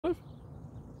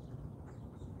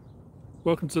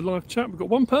Welcome to the live chat. We've got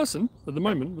one person at the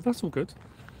moment, but that's all good.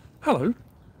 Hello,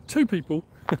 two people.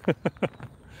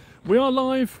 We are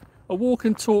live, a walk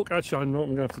and talk. Actually, I know what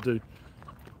I'm going to have to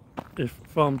do if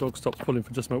Farmdog stops pulling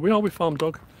for just a moment. We are with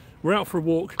Farmdog. We're out for a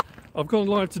walk. I've gone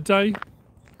live today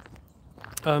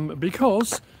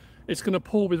because it's going to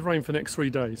pour with rain for the next 3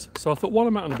 days. So I thought while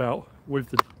I'm out and about with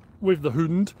the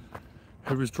hund,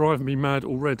 who is driving me mad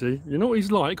already. You know what he's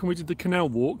like when we did the canal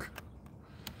walk?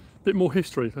 Bit more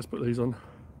history. Let's put these on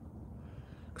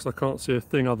because I can't see a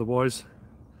thing otherwise.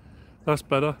 That's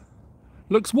better.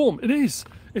 Looks warm. It is.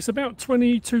 It's about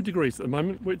 22 degrees at the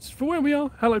moment, which for where we are.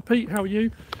 Hello Pete, how are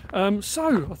you?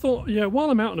 So I thought, yeah,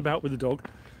 while I'm out and about with the dog,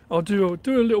 I'll do a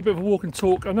little bit of a walk and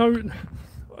talk. I know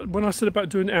when I said about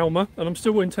doing Alma, and I'm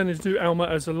still intending to do Alma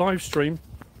as a live stream,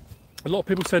 a lot of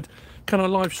people said, can I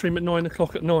live stream at 9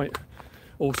 o'clock at night?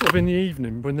 Or sort of in the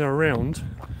evening when they're around,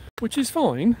 which is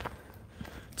fine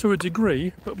to a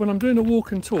degree, but when I'm doing a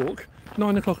walk and talk,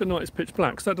 9 o'clock at night is pitch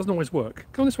black, so that doesn't always work.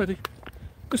 Come on this way, Dee.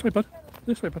 This way, bud.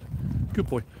 This way, bud. Good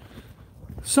boy.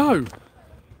 So,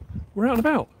 we're out and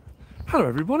about. Hello,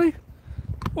 everybody.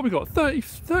 What have we got?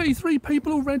 33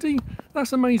 people already?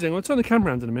 That's amazing. I'll turn the camera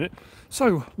around in a minute.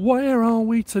 So, where are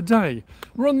we today?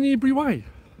 We're on the Ebury Way.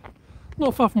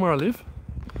 Not far from where I live.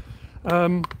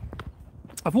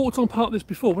 I've walked on part of this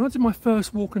before. When I did my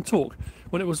first walk and talk,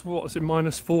 when it was, what was it,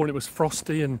 -4 and it was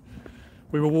frosty and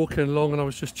we were walking along and I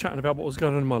was just chatting about what was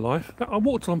going on in my life. I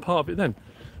walked on part of it then.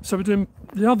 So we're doing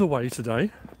the other way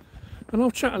today and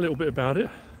I'll chat a little bit about it.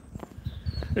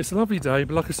 It's a lovely day,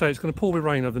 but like I say, it's going to pour with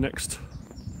rain over the next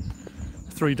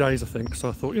 3 days, I think. So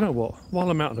I thought, you know what, while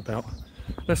I'm out and about,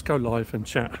 let's go live and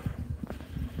chat.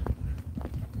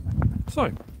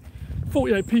 So,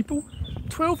 48 people,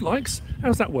 12 likes.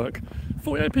 How's that work?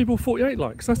 48 people, 48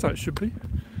 likes. That's how it should be.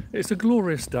 It's a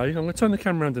glorious day. I'm going to turn the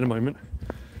camera around in a moment.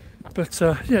 But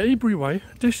yeah, Ebury Way,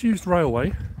 disused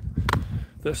railway.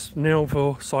 That's now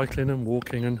for cycling and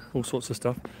walking and all sorts of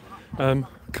stuff.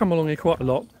 Come along here quite a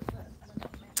lot.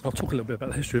 I'll talk a little bit about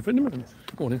the history of it in a minute.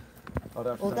 Morning.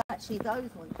 Or actually those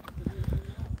ones.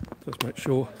 Let's make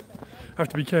sure. I have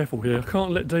to be careful here. I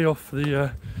can't let Dee off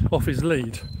his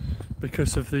lead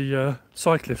because of the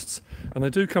cyclists, and they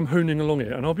do come hooning along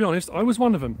here. And I'll be honest, I was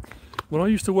one of them. When I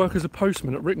used to work as a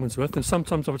postman at Rickmansworth, and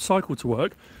sometimes I would cycle to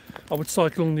work, I would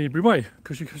cycle along the Ebury Way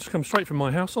because you could just come straight from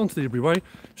my house onto the Ebury Way,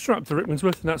 straight up to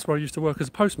Rickmansworth, and that's where I used to work as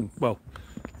a postman. Well,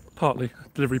 partly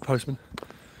delivery postman.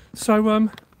 So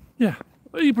yeah,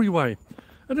 Ebury Way.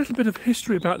 A little bit of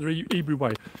history about the Ebury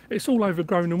Way. It's all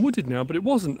overgrown and wooded now, but it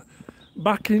wasn't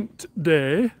back in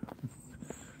there.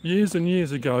 Years and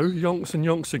years ago, yonks and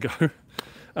yonks ago.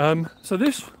 So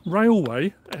this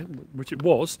railway, which it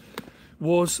was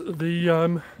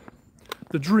the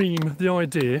dream, the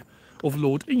idea of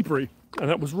Lord Ebury, and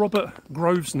that was Robert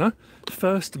Grosvenor,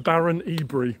 1st Baron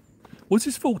Ebury. Was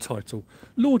his full title,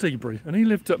 Lord Ebury, and he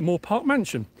lived at Moor Park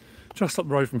Mansion, just up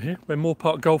the road from here, where Moor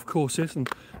Park Golf Course is and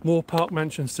Moor Park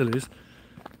Mansion still is,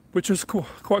 which was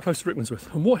quite close to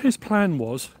Rickmansworth. And what his plan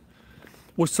was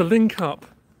to link up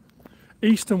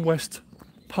east and west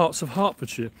parts of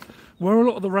Hertfordshire, where a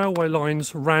lot of the railway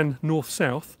lines ran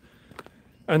north-south,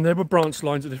 and there were branch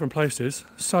lines at different places.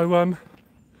 So,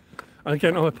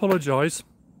 again, I apologise.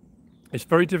 It's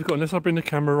very difficult, unless I bring the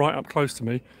camera right up close to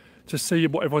me, to see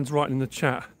what everyone's writing in the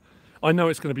chat. I know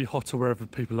it's going to be hotter wherever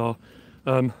people are.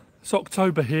 It's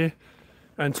October here,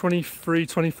 and 23,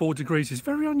 24 degrees is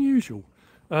very unusual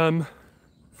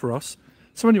for us.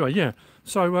 So anyway, yeah.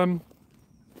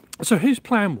 So his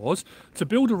plan was to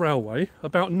build a railway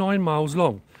about 9 miles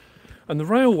long, and the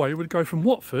railway would go from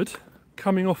Watford,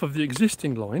 coming off of the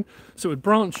existing line, so it would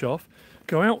branch off,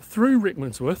 go out through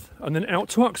Rickmansworth and then out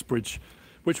to Uxbridge,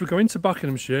 which would go into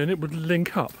Buckinghamshire, and it would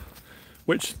link up,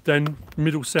 which then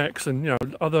Middlesex and, you know,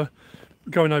 other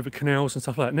going over canals and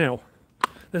stuff like that. Now,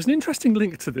 there's an interesting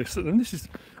link to this, and this is,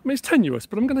 I mean, it's tenuous,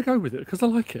 but I'm going to go with it because I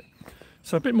like it.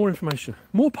 So a bit more information.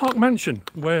 Moor Park Mansion,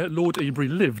 where Lord Ebury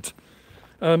lived,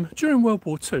 during World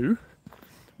War II,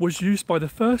 was used by the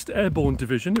 1st Airborne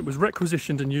Division. It was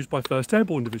requisitioned and used by 1st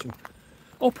Airborne Division.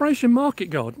 Operation Market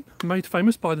Garden, made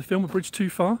famous by the film A Bridge Too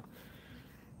Far,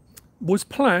 was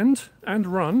planned and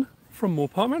run from Moor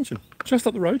Park Mansion, just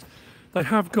up the road. They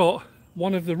have got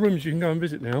one of the rooms you can go and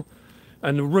visit now,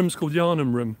 and the room's called the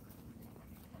Arnhem Room.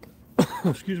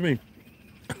 Excuse me,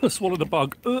 I swallowed a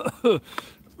bug.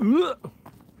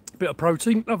 Bit of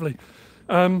protein, lovely.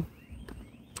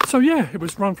 So yeah, it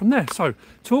was run from there. So,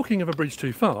 talking of A Bridge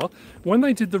Too Far, when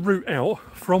they did the route out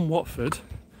from Watford,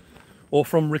 or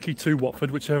from Ricky to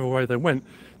Watford, whichever way they went,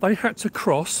 they had to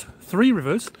cross 3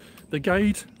 rivers, the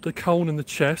Gade, the Colne and the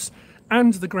Chess,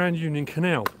 and the Grand Union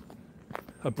Canal.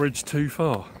 a bridge too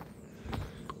far.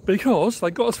 Because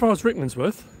they got as far as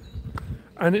Rickmansworth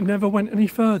and it never went any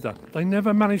further. They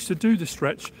never managed to do the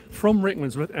stretch from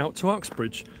Rickmansworth out to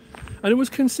Uxbridge. And it was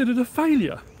considered a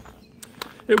failure.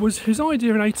 It was his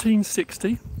idea in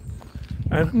 1860.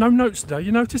 And no notes today,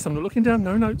 you notice I'm not looking down,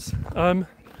 no notes. And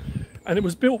it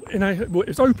was built it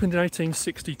was opened in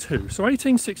 1862. So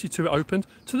 1862 it opened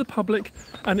to the public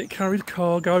and it carried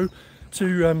cargo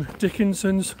to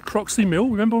Dickinson's Croxley Mill.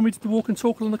 Remember when we did the walk and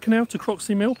talk along the canal to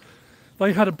Croxley Mill?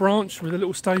 They had a branch with a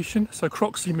little station, so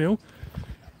Croxley Mill.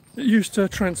 It used to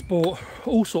transport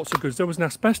all sorts of goods. There was an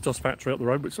asbestos factory up the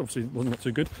road, which obviously wasn't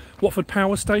too good. Watford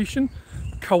Power Station,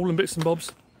 coal and bits and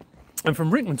bobs. And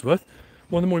from Rickmansworth,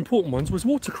 one of the more important ones was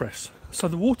watercress. So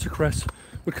the watercress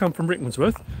would come from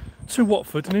Rickmansworth to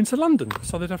Watford and into London.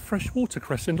 So they'd have fresh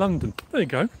watercress in London. There you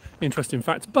go, interesting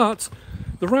fact. But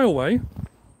the railway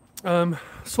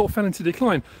sort of fell into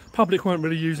decline. Public weren't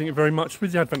really using it very much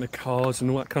with the advent of cars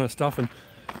and all that kind of stuff and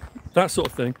that sort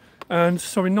of thing. And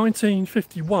so in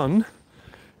 1951,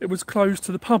 it was closed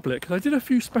to the public. They did a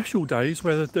few special days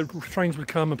where the trains would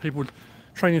come and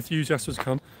train enthusiasts would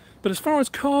come. But as far as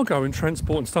cargo and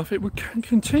transport and stuff, it would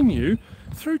continue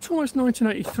through to almost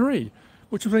 1983,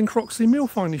 which was when Croxley Mill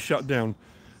finally shut down.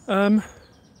 So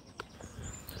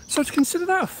to consider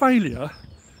that a failure,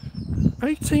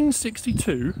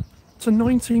 1862 to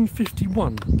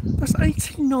 1951, that's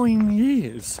 89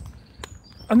 years.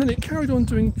 And then it carried on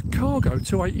doing cargo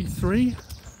to 83.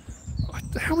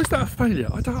 How is that a failure?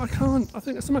 I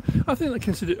think they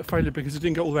consider it a failure because it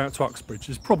didn't get all the way out to Uxbridge,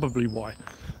 is probably why.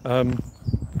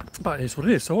 But it is what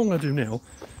it is. So what I'm going to do now,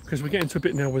 because we're getting to a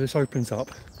bit now where this opens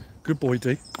up. Good boy,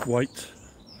 D. Wait.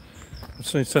 I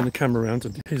just need to turn the camera around.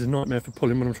 And here's a nightmare for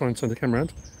pulling when I'm trying to turn the camera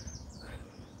around.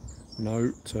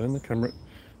 No, turn the camera.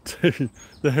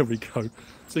 There we go.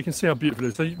 So you can see how beautiful it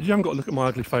is. So you haven't got to look at my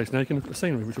ugly face now. You can look at the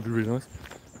scenery, which will be really nice.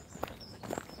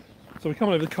 So we're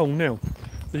coming over the Colne now.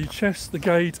 The chest, the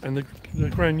gate, and the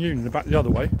Grand Union are back the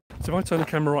other way. So if I turn the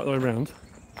camera right the way around,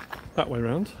 that way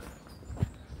round,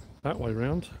 that way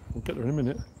round, we'll get there in a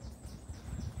minute.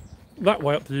 That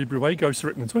way up the Ebury way goes to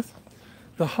Rickmansworth.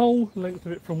 The whole length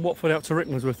of it from Watford out to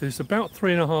Rickmansworth is about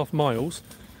 3.5 miles.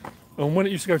 And when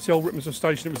it used to go to the old Rickmansworth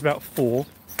station, it was about 4.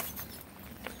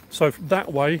 So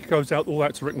that way goes out all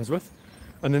out to Rickmansworth.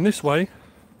 And then this way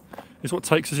is what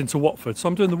takes us into Watford. So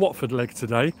I'm doing the Watford leg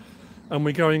today. And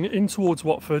we're going in towards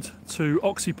Watford to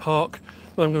Oxley Park.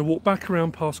 Then I'm going to walk back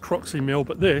around past Croxley Mill.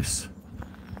 But this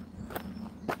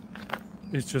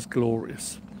is just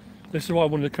glorious. This is why I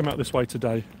wanted to come out this way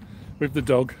today with the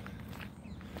dog.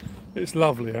 It's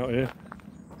lovely out here.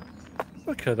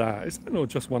 Look at that. It's not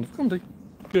just wonderful. Come on, D.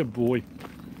 Good boy.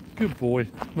 Good boy.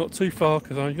 Not too far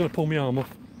because you're going to pull my arm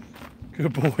off.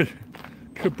 Good boy.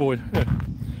 Good boy. Yeah.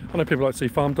 I know people like to see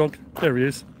Farmdog. There he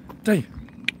is. D.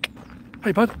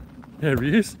 Hey, bud. There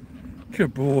he is.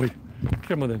 Good boy.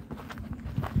 Come on then.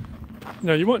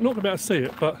 Now, you might not be able to see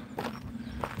it, but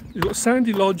you've got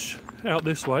Sandy Lodge out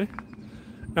this way.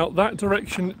 Out that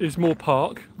direction is Moor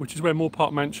Park, which is where Moor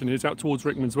Park Mansion is, out towards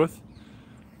Rickmansworth.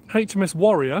 HMS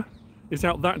Warrior is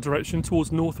out that direction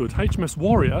towards Northwood. HMS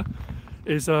Warrior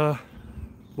is a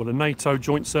NATO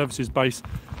Joint Services base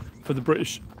for the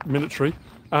British military.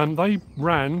 And they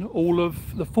ran all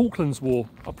of the Falklands War,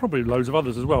 probably loads of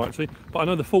others as well actually, but I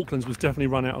know the Falklands was definitely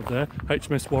run out of there,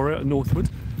 HMS Warrior at Northwood.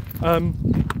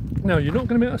 Now you're not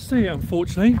going to be able to see it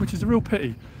unfortunately, which is a real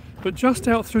pity, but just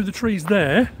out through the trees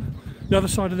there, the other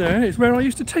side of there, is where I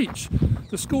used to teach.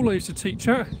 The school I used to teach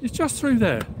at is just through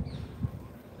there.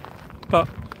 But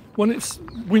when it's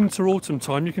winter, autumn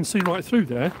time, you can see right through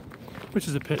there, which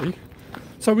is a pity.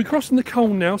 So we're crossing the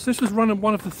Colne now, so this was one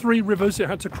of the 3 rivers it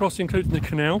had to cross, including the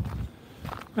canal.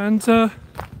 And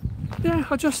yeah,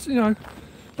 I just, like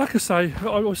I say,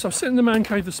 I was sitting in the man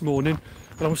cave this morning,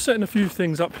 and I was setting a few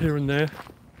things up here and there.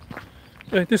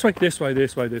 Yeah, this way, this way,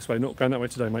 this way, this way, not going that way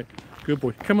today, mate. Good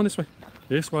boy, come on this way,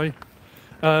 this way.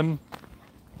 And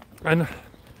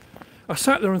I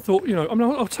sat there and thought,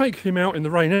 I'll take him out in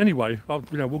the rain anyway.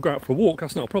 We'll go out for a walk,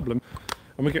 that's not a problem.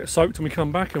 And we get soaked and we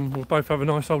come back and we'll both have a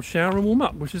nice old shower and warm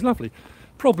up, which is lovely.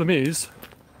 Problem is,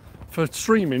 for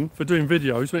streaming, for doing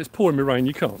videos, when it's pouring with rain,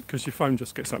 you can't, because your phone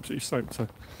just gets absolutely soaked. So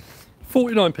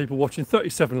 49 people watching,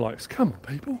 37 likes. Come on,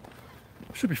 people.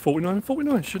 It should be 49 and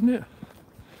 49, shouldn't it?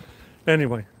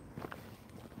 Anyway,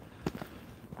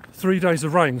 3 days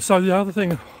of rain. So the other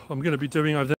thing I'm going to be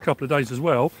doing over the next couple of days as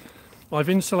well, I've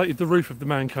insulated the roof of the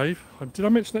man cave. Did I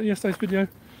mention that in yesterday's video?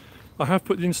 I have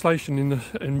put the insulation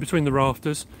in between the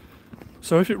rafters.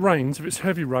 So if it rains, if it's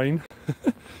heavy rain,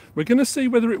 we're going to see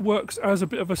whether it works as a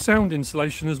bit of a sound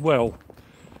insulation as well.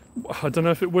 I don't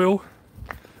know if it will.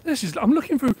 This is, I'm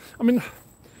looking through, I mean,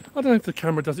 I don't know if the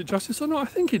camera does it justice or not. I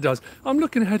think it does. I'm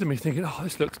looking ahead of me thinking, oh,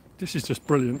 this is just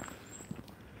brilliant.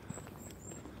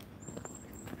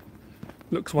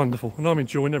 Looks wonderful, and I'm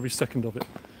enjoying every second of it.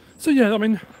 So yeah, I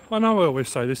mean, I know I always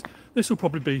say this. This will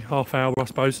probably be half hour, I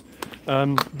suppose.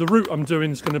 The route I'm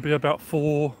doing is going to be about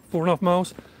 4.5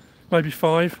 miles, maybe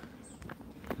 5.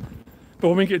 But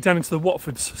when we get down into the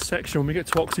Watford section, when we get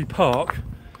to Oxley Park,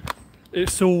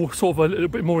 it's all sort of a little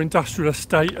bit more industrial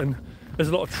estate, and there's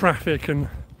a lot of traffic, and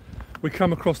we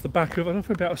come across the back of, I don't know if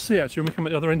we're about to see actually when we come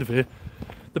at the other end of here,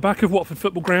 the back of Watford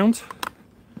Football Ground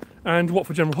and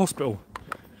Watford General Hospital,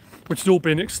 which has all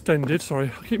been extended.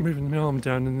 Sorry, I keep moving my arm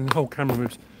down and then the whole camera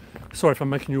moves. Sorry if I'm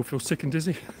making you all feel sick and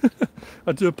dizzy.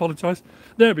 I do apologise.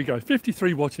 There we go,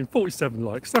 53 watching, 47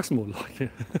 likes, that's more like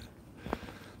it.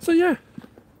 So yeah,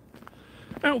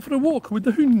 out for a walk with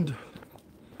the hound.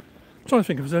 Trying to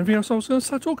think if there's anything else I was going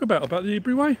to talk about the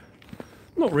Ebury Way.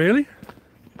 Not really.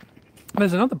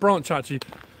 There's another branch actually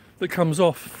that comes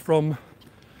off from,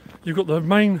 you've got the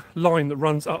main line that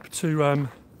runs up to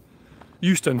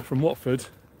Euston from Watford,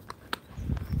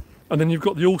 and then you've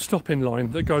got the all-stopping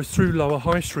line that goes through Lower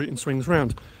High Street and swings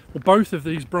round. Well, both of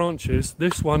these branches,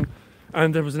 this one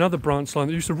and there was another branch line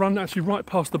that used to run actually right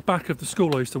past the back of the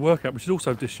school I used to work at, which is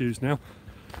also disused now,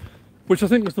 which I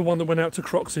think was the one that went out to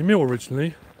Croxley Mill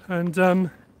originally. And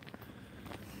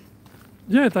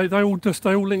yeah, they all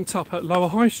linked up at Lower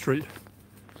High Street.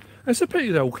 It's a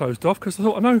pity they're all closed off, because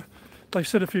I know they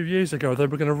said a few years ago they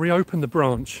were going to reopen the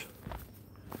branch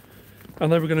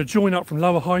and they were going to join up from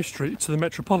Lower High Street to the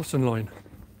Metropolitan line.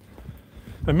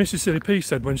 And MrSealyp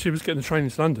said when she was getting the train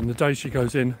into London, the day she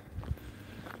goes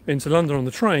into London on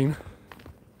the train,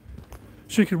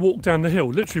 she could walk down the hill,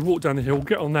 literally walk down the hill,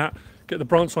 get on that, get the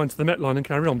branch line to the Met line and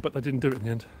carry on, but they didn't do it in the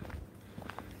end.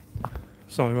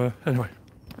 So anyway,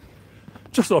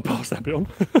 just thought I'd pass that bit on.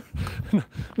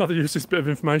 Another useless bit of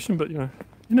information, but you know,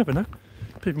 you never know.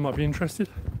 People might be interested.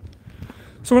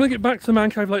 So when I get back to the man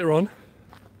cave later on,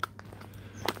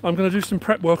 I'm going to do some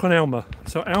prep work on Alma.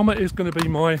 So Alma is going to be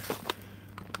my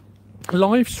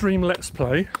live stream let's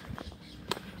play.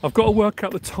 I've got to work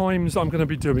out the times I'm going to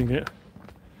be doing it,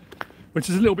 which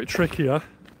is a little bit trickier.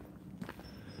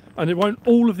 And it won't,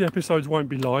 all of the episodes won't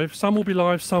be live. Some will be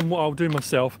live, some I'll do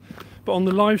myself. But on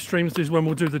the live streams is when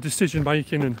we'll do the decision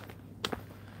making and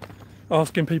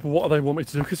asking people what they want me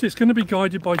to do, because it's going to be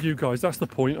guided by you guys. That's the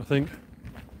point, I think.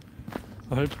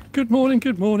 I hope. Good morning,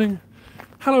 good morning.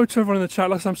 Hello to everyone in the chat.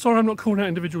 Like I said, I'm sorry I'm not calling out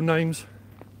individual names.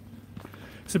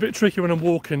 It's a bit tricky when I'm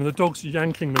walking and the dog's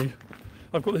yanking me.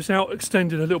 I've got this out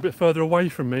extended a little bit further away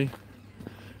from me.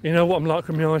 You know what I'm like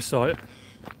with my eyesight.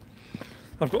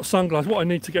 I've got sunglasses. What I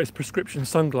need to get is prescription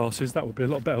sunglasses. That would be a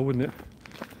lot better, wouldn't it?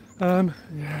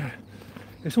 Yeah.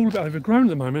 It's all a bit overgrown at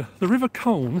the moment. The River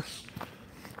Colne,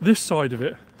 this side of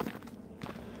it,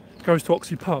 goes to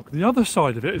Oxley Park. The other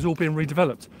side of it is all being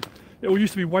redeveloped. It all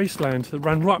used to be wasteland that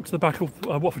ran right up to the back of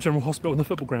Watford General Hospital and the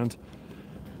football ground.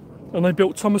 And they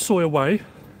built Thomas Sawyer Way,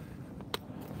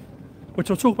 which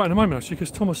I'll talk about in a moment actually,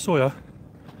 because Thomas Sawyer,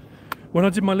 when I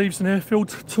did my Leaves and Airfield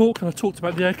talk and I talked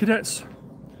about the Air Cadets,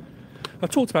 I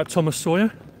talked about Thomas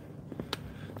Sawyer.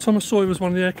 Thomas Sawyer was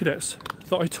one of the Air Cadets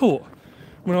that I taught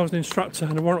when I was an instructor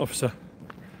and a warrant officer.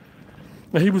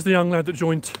 Now, he was the young lad that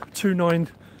joined 2-9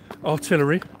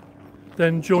 Artillery,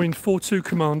 then joined 4-2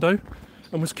 Commando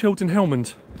and was killed in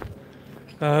Helmand.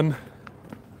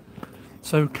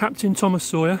 So Captain Thomas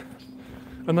Sawyer,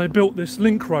 and they built this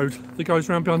link road that goes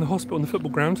around behind the hospital and the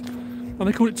football ground, and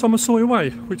they called it Thomas Sawyer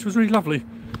Way, which was really lovely.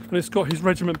 And it's got his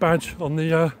regiment badge on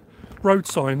the road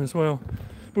sign as well.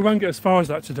 We won't get as far as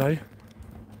that today.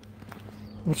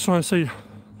 We'll try and see.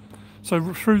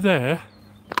 So through there,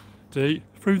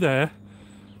 through there.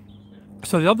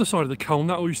 So the other side of the Colne,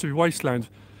 that all used to be wasteland,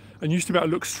 and used to be able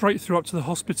to look straight through up to the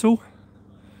hospital.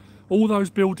 All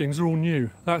those buildings are all new.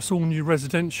 That's all new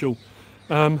residential.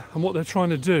 And what they're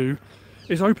trying to do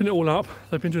is open it all up.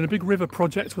 They've been doing a big river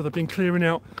project where they've been clearing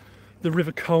out the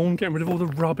River Colne, getting rid of all the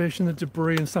rubbish and the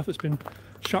debris and stuff that's been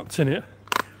chucked in it.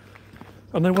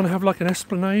 And they want to have like an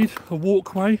esplanade, a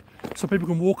walkway, so people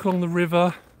can walk along the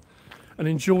river and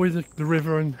enjoy the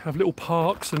river and have little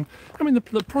parks. And I mean, the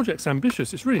project's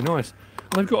ambitious, it's really nice.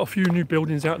 And they've got a few new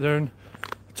buildings out there, and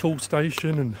a tool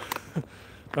station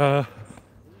and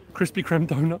Krispy Kreme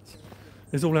donuts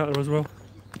is all out there as well.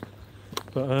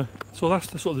 But so that's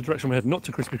the sort of the direction we're heading, not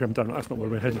to Krispy Kreme donut, that's not where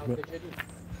we're heading.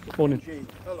 But morning.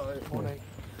 Hello. Morning.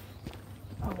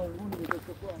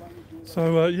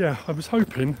 So yeah, I was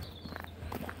hoping,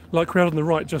 like we're out on the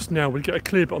right just now, we'd get a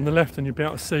clear bit on the left and you'd be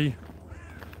able to see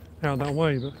out that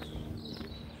way, but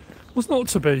was not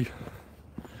to be.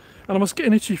 and I was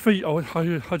getting itchy feet.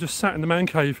 I just sat in the man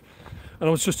cave and I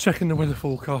was just checking the weather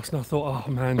forecast, and I thought, oh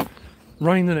man,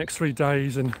 rain the next 3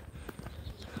 days, and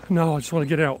no, I just want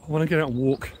to get out. I want to get out and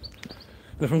walk.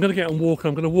 And if I'm going to get out and walk, and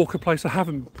I'm going to walk a place I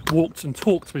haven't walked and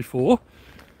talked before,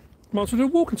 might as well do a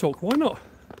walk and talk. Why not?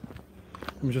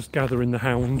 Let me just gather in the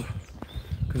hound,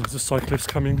 because there's a cyclist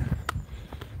coming.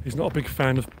 He's not a big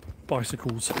fan of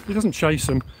bicycles. He doesn't chase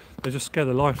them, they just scare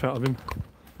the life out of him.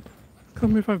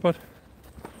 Come move over, bud.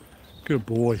 Good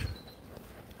boy.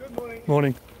 Good morning.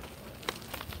 Morning.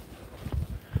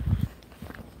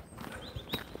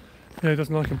 Yeah, he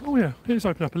doesn't like him. Oh yeah, he's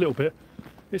opened up a little bit.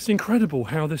 It's incredible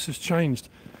how this has changed.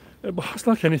 It's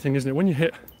like anything, isn't it? When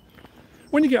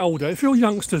you get older, if you're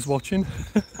youngsters watching,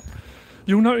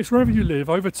 you'll notice wherever you live,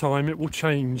 over time it will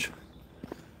change.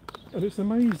 And it's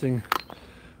amazing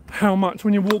how much,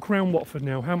 when you walk around Watford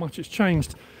now, how much it's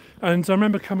changed. And I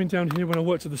remember coming down here when I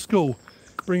worked at the school,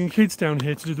 bringing kids down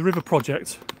here to do the river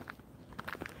project,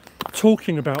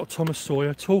 talking about Thomas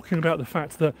Sawyer, talking about the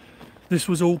fact that this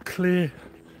was all clear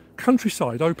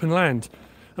countryside, open land.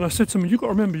 And I said to them, you've got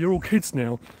to remember, you're all kids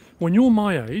now. When you're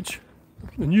my age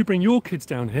and you bring your kids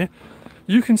down here,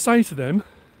 you can say to them,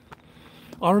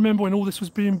 I remember when all this was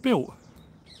being built.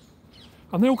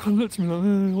 And they all kind of looked at me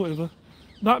like, whatever.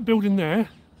 That building there,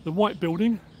 the white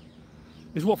building,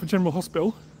 is Watford General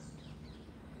Hospital.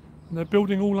 And they're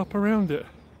building all up around it.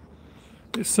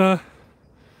 It's, yeah,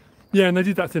 and they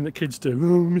did that thing that kids do.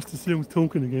 Oh, Mr. Seal's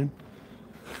talking again.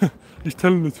 He's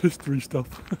telling us history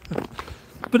stuff.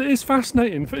 But it is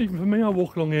fascinating. Even for me, I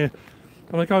walk along here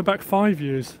and I go back 5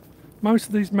 years. Most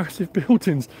of these massive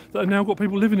buildings that have now got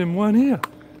people living in weren't here.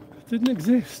 Didn't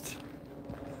exist.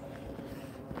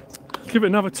 Give it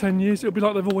another 10 years, it'll be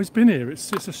like they've always been here.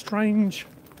 It's a strange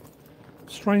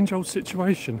old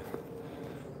situation.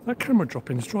 That camera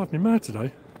dropping is driving me mad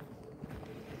today.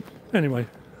 Anyway,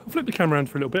 I'll flip the camera around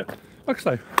for a little bit. Like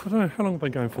I say, I don't know, how long have I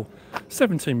been going for?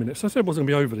 17 minutes. I said it wasn't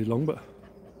going to be overly long, but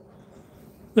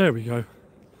there we go.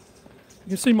 You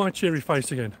can see my cheery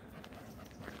face again.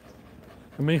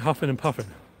 And me huffing and puffing.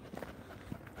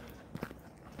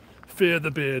 Fear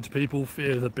the beard, people,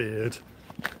 fear the beard.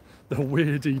 The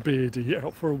weirdy beardy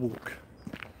out for a walk.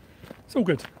 It's all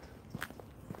good.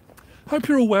 Hope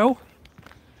you're all well.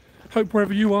 Hope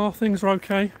wherever you are, things are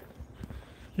okay.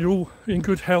 You're all in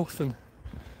good health and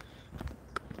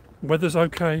weather's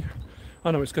okay.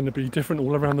 I know it's going to be different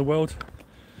all around the world.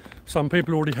 Some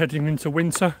people are already heading into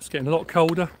winter. It's getting a lot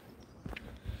colder.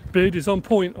 Beard is on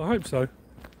point, I hope so.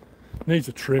 Needs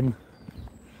a trim.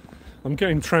 I'm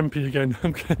getting trampy again.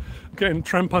 I'm getting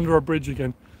tramp under a bridge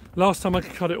again. Last time I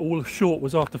could cut it all short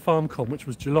was after FarmCon, which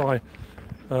was July.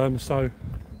 So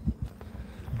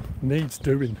needs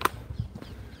doing.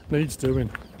 Needs doing.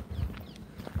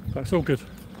 That's all good.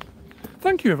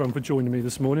 Thank you everyone for joining me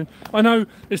this morning. I know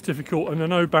it's difficult, and I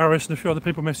know Barris and a few other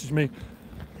people messaged me,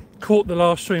 caught the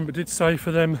last stream, but did say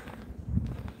for them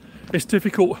it's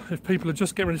difficult. If people are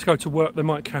just getting ready to go to work, they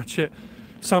might catch it.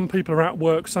 Some people are at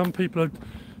work, some people are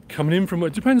coming in from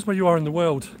work. It depends where you are in the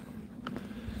world.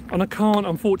 And I can't,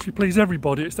 unfortunately, please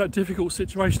everybody. It's that difficult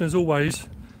situation, as always,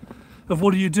 of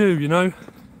what do you do, you know?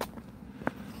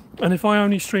 And if I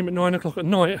only stream at 9 o'clock at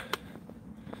night,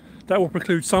 that will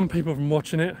preclude some people from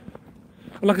watching it.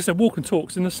 And like I said, walk and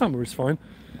talks in the summer is fine.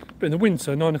 But in the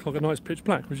winter, 9 o'clock at night is pitch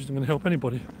black, which isn't going to help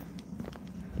anybody.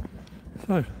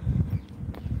 So,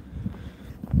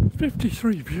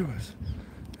 53 viewers.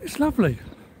 It's lovely.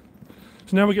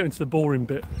 So now we're getting to the boring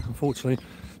bit, unfortunately.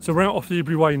 So we're out off the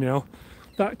Ebury Way now.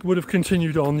 That would have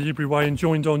continued on the Ebury Way and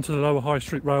joined on to the Lower High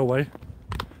Street Railway.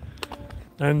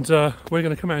 And we're going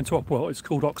to come out into Upwell. It's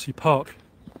called Oxley Park.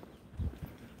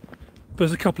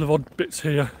 There's a couple of odd bits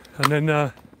here. And then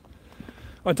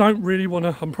I don't really want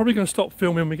to... I'm probably going to stop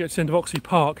filming when we get to the end of Oxley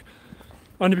Park.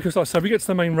 Only because, like I said, we get to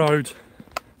the main road.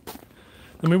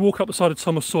 Then we walk up the side of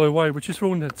Thomas Sawyer Way, which is for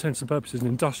all intents and purposes an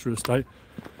industrial estate.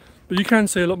 But you can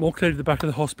see a lot more clearly the back of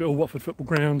the hospital, Watford Football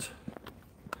Ground.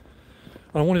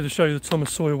 And I wanted to show you the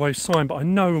Thomas Sawyer Way sign, but I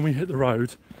know when we hit the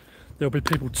road, there'll be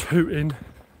people tooting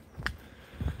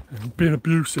and being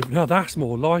abusive. Now that's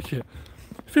more like it.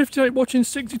 58 watching,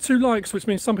 62 likes, which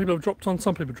means some people have dropped on,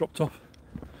 some people have dropped off.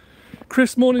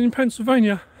 Chris, morning in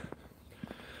Pennsylvania.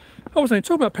 I was only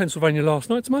talking about Pennsylvania last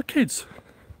night to my kids.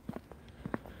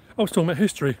 I was talking about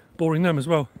history, boring them as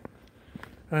well.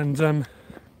 And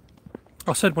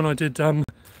I said when I did the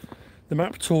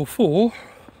map tour for,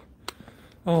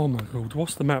 oh my god,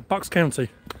 what's the map? Bucks County.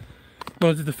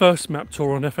 When I did the first map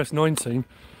tour on FS19,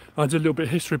 I did a little bit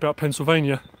of history about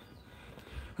Pennsylvania.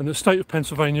 And the state of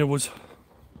Pennsylvania was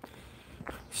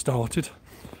started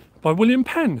by William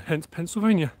Penn, hence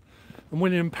Pennsylvania. And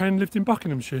William Penn lived in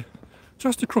Buckinghamshire.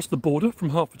 just across the border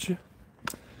from Hertfordshire.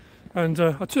 And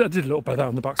I did a little bit of that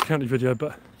on the Bucks County video,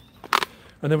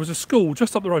 and there was a school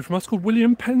just up the road from us called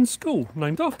William Penn School,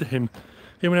 named after him.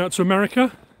 He went out to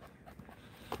America,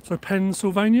 so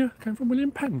Pennsylvania came from William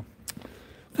Penn.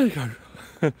 There you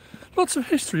go. Lots of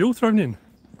history all thrown in.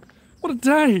 What a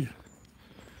day!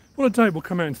 What a day. We'll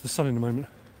come out into the sun in a moment.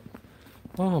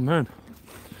 Oh man.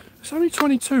 It's only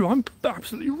 22. I'm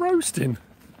absolutely roasting.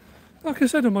 Like I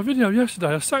said on my video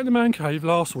yesterday, I sat in the man cave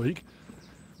last week,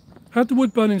 had the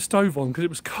wood burning stove on because it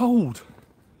was cold.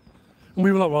 And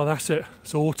we were like, well, that's it.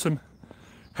 It's autumn.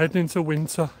 Heading into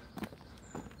winter.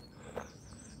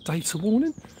 Data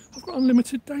warning? I've got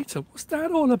unlimited data. What's that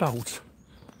all about?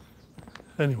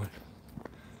 Anyway.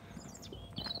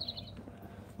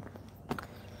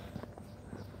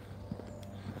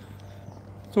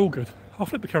 It's all good. I'll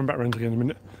flip the camera back around again in a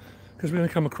minute because we're going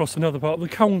to come across another part. The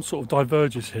cone sort of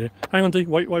diverges here. Hang on, D.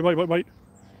 Wait.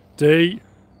 D.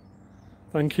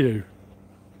 Thank you.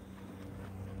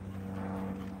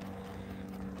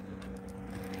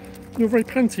 You're very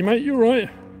panty, mate. You're right.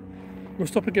 We'll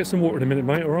stop and get some water in a minute,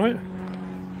 mate. All right.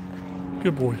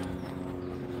 Good boy.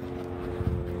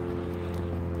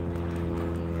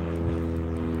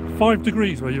 "5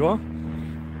 degrees where you are."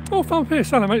 Oh, Farm here,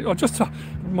 Sally, mate. I just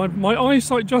my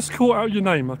eyesight just caught out your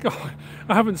name. I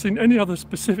haven't seen any other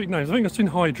specific names. I think I've seen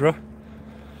Hydra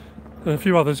and a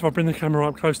few others. If I bring the camera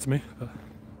up close to me. But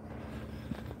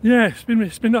yeah,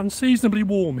 it's been unseasonably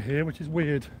warm here, which is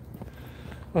weird.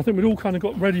 I think we'd all kind of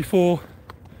got ready for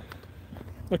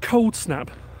a cold snap.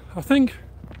 I think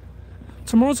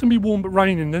tomorrow's going to be warm but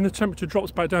raining, then the temperature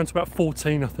drops back down to about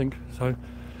 14, I think. So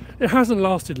it hasn't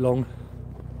lasted long.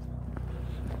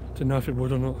 Didn't know if it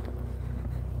would or not.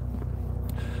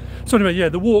 So anyway, yeah,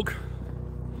 the walk.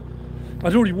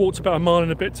 I'd already walked about a mile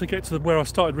and a bit to get to where I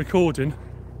started recording.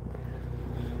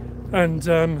 And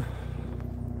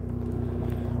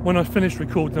when I finished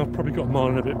recording, I've probably got a mile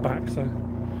and a bit back. So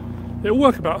it'll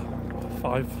work about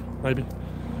 5, maybe.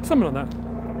 Something like that.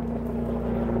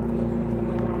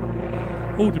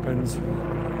 All depends.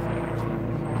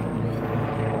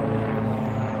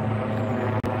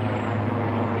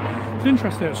 It's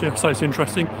interesting actually, I say it's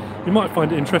interesting. You might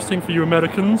find it interesting for you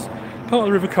Americans. Part of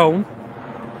the River Colne.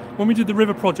 When we did the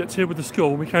river project here with the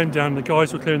school, we came down, the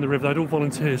guys were clearing the river, they'd all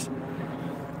volunteers.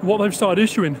 What they've started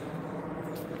issuing,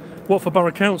 for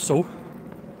Borough Council,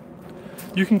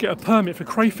 you can get a permit for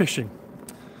crayfishing.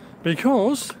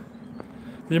 Because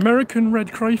the American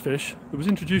red crayfish that was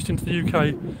introduced into the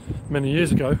UK many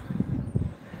years ago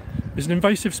is an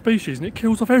invasive species and it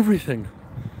kills off everything.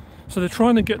 So they're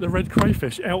trying to get the red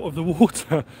crayfish out of the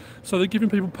water. So they're giving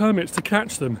people permits to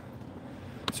catch them.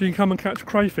 So you can come and catch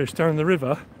crayfish down the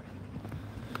river.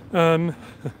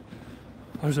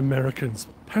 Those Americans,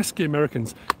 pesky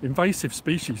Americans, invasive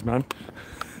species, man.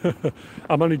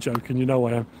 I'm only joking, you know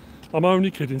I am. I'm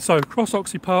only kidding. So cross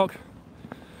Oxley Park,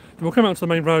 then we'll come out to the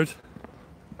main road.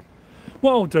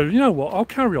 What I'll do, you know what, I'll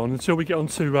carry on until we get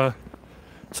onto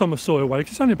Thomas Sawyer Way,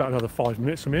 because it's only about another 5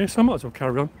 minutes from here, so I might as well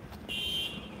carry on.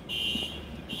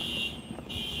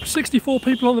 64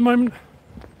 people at the moment,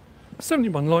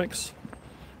 71 likes,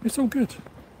 it's all good.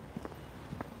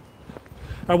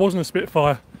 That wasn't a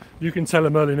Spitfire, you can tell a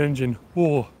Merlin engine.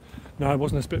 Whoa, no, it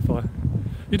wasn't a Spitfire.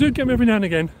 You do get them every now and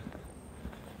again,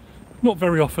 not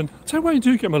very often. I'll tell you where you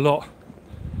do get them a lot.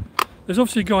 There's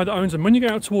obviously a guy that owns them. When you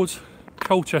get out towards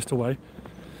Colchester way,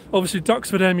 obviously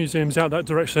Duxford Air Museum's out that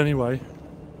direction anyway.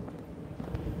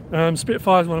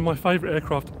 Spitfire is one of my favourite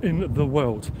aircraft in the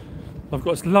world. I've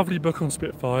got this lovely book on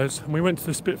Spitfires, and we went to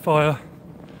the Spitfire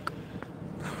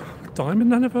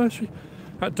Diamond Anniversary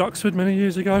at Duxford many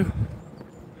years ago.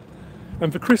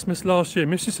 And for Christmas last year,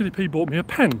 MrSealyp bought me a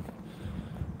pen.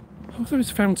 I thought it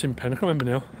was a fountain pen, I can't remember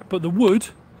now. But the wood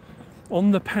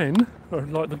on the pen, or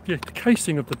like the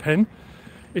casing of the pen,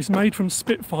 is made from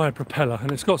Spitfire propeller,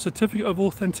 and it's got a certificate of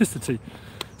authenticity.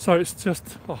 So it's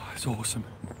just, oh, it's awesome.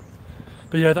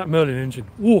 But yeah, that Merlin engine,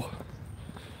 whoa,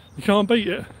 you can't beat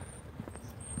it.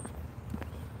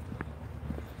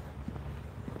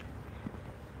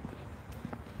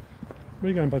 Where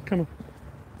are you going, bud? Come on.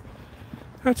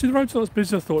 Actually, the road's not as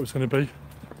busy as I thought it was going to be.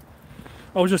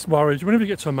 I was just worried. Whenever you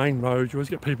get to a main road, you always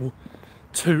get people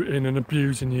tooting and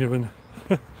abusing you, and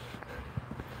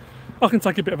I can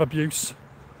take a bit of abuse.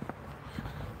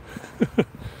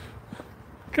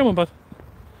 Come on, bud.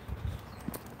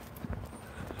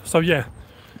 So yeah,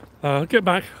 get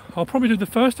back. I'll probably do the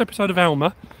first episode of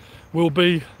Alma will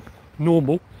be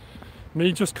normal.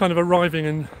 Me just kind of arriving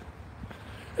and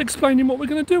explaining what we're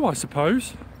going to do, I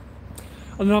suppose.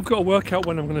 And then I've got to work out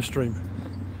when I'm going to stream.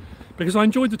 Because I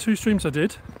enjoyed the 2 streams I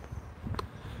did.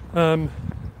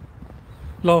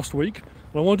 last week,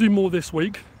 and I want to do more this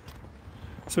week.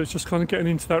 So it's just kind of getting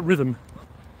into that rhythm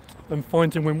and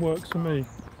finding when works for me.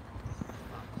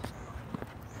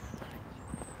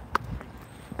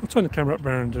 I'll turn the camera up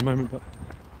round in a moment, but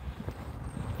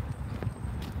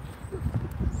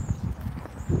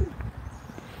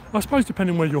I suppose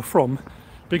depending where you're from,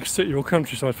 big city or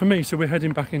countryside. For me, so we're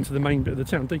heading back into the main bit of the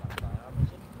town,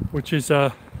 which is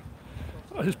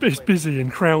it's busy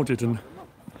and crowded,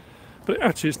 but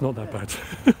actually it's not that bad.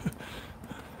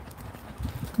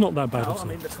 Not that bad. No, I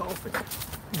mean the coffee. The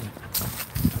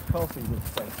coffee was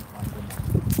taken.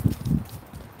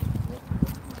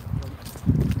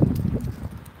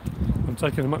 I'm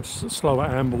taking a much slower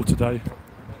amble today.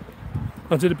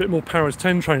 I did a bit more Paris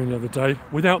 10 training the other day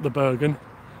without the Bergen.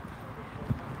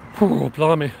 Oh,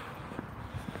 blimey.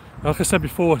 Like I said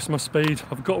before, it's my speed.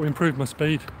 I've got to improve my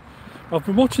speed. I've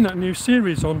been watching that new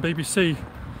series on BBC,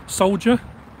 Soldier,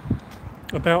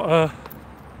 about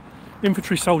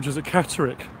infantry soldiers at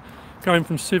Catterick, going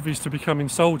from civvies to becoming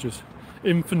soldiers,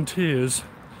 infanteers.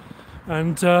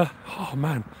 And, oh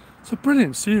man, it's a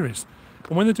brilliant series.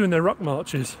 And when they're doing their ruck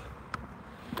marches,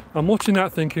 I'm watching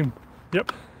that thinking,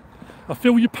 yep, I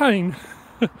feel your pain.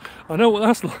 I know what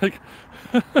that's like.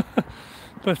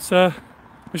 But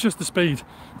it's just the speed.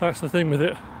 That's the thing with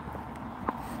it.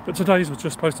 But today's was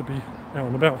just supposed to be out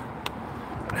and about.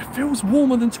 And it feels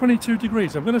warmer than 22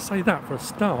 degrees. I'm going to say that for a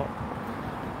start.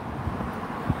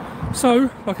 So,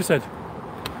 like I said,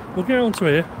 we'll get onto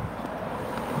here.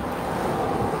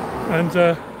 And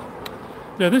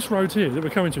yeah, this road here that we're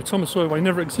coming to, Thomas Sawyer Way,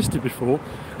 never existed before.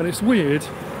 And it's weird.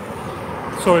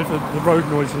 Sorry if the road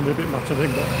noise is a bit much, I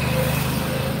think, but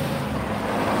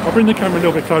I'll bring the camera a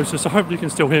little bit closer, so hopefully you can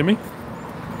still hear me.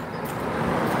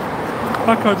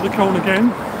 Back over the Colne again,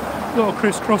 a little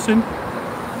crisscrossing.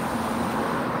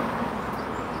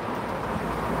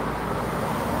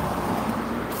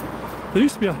 There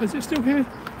used to be a, is it still here?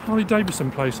 Harley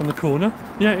Davidson place on the corner.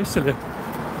 Yeah, it's still here.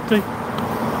 D.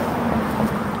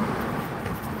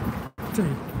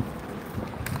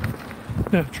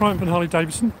 Yeah, Triumph and Harley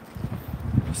Davidson.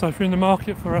 So if you're in the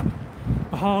market for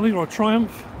a Harley or a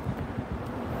Triumph.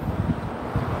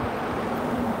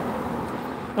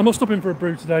 I'm not stopping for a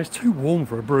brew today, it's too warm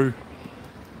for a brew.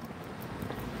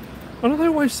 And they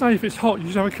always say if it's hot you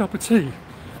should have a cup of tea.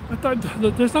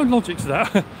 There's no logic to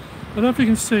that. I don't know if you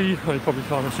can see, oh you probably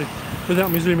can't actually,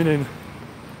 without me zooming in.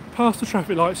 Past the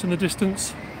traffic lights in the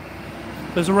distance,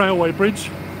 there's a railway bridge.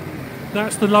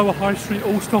 That's the lower High Street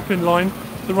all-stopping line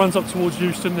that runs up towards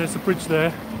Euston. There's a bridge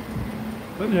there.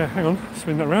 But yeah, hang on,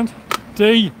 swing that around.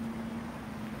 D!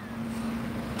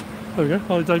 There we go,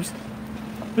 Harley Davidson.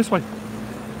 This way.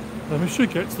 And we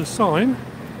should get to the sign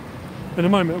in a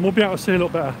moment and we'll be able to see a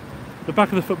lot better. The back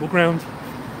of the football ground,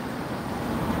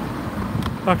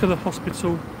 back of the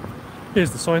hospital.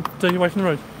 Here's the sign, D away from the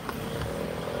road.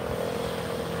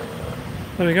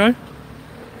 There we go.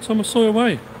 Thomas Sawyer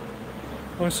Way.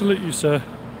 I salute you, sir.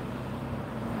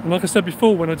 And like I said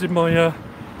before, when I did my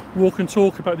walk and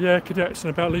talk about the air cadets and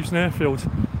about Leavesden Airfield,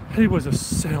 he was a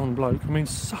sound bloke. I mean,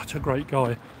 such a great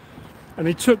guy. And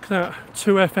he took that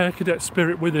 2F air cadet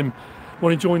spirit with him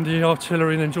when he joined the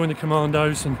artillery and then joined the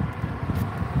commandos. And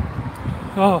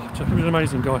oh, he was an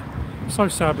amazing guy. So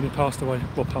sad when he passed away.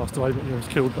 Well, passed away, but he was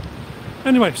killed. But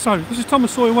anyway, so this is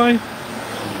Thomas Sawyer Way.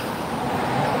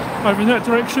 Over in that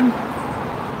direction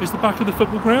is the back of the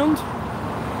football ground.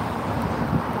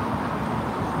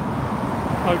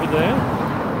 Over there.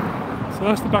 So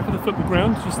that's the back of the football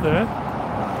ground, just there.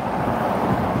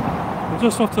 And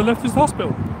just off to the left is the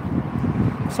hospital.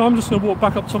 So I'm just going to walk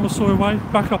back up Thomas Sawyer Way,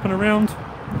 back up and around.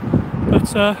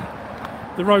 But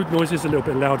the road noise is a little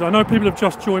bit louder. I know people have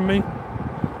just joined me.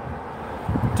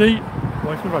 D,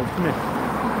 away from the road, come here.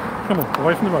 Come on,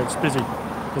 away from the road, it's busy.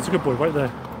 There's a good boy right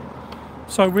there.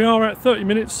 So we are at 30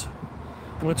 minutes.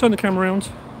 I'm going to turn the camera around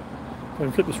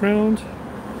and flip this round.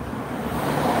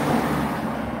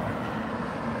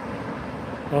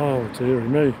 Oh dearie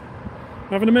me.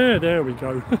 Having a mare, there we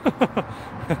go.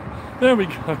 There we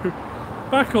go.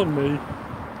 Back on me.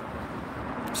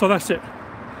 So that's it.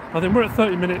 I think we're at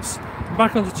 30 minutes.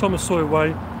 Back onto Thomas Sawyer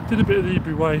Way. Did a bit of the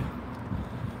Ebury Way.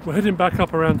 We're heading back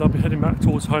up around. I'll be heading back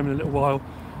towards home in a little while.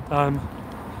 I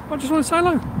just want to say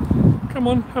hello. Come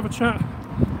on, have a chat. A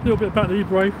little bit about the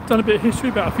Ebury. Done a bit of history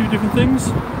about a few different things.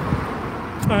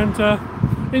 And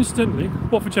incidentally,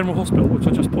 Watford General Hospital, which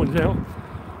I just pointed out,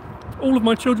 all of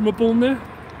my children were born there.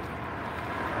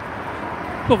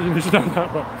 Not that you need to know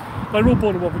that, but they were all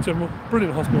born at Watford General.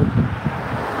 Brilliant hospital.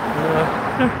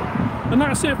 Yeah. And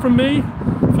that's it from me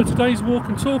for today's walk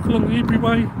and talk along the Ebury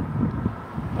Way.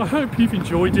 I hope you've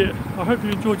enjoyed it. I hope you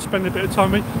enjoyed spending a bit of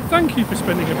time with me. Thank you for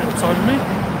spending a bit of time with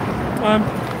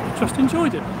me. Just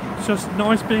enjoyed it. It's just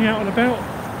nice being out and about,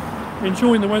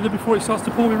 enjoying the weather before it starts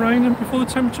to pour with rain and before the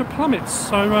temperature plummets.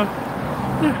 So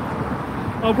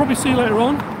yeah, I'll probably see you later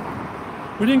on.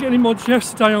 We didn't get any mods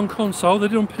yesterday on console, they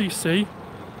did on PC.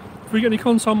 If we get any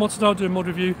console mods today, I'll do a mod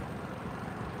review.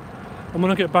 And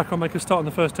when I get back, I'll make a start on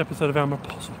the first episode of Alma.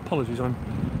 Apologies, I'm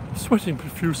sweating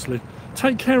profusely.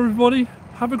 Take care, everybody.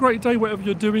 Have a great day, whatever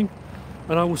you're doing.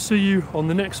 And I will see you on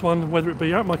the next one, whether it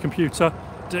be at my computer,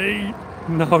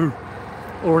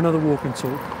 or another walk and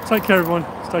talk. Take care, everyone.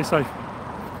 Stay safe.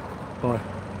 Bye.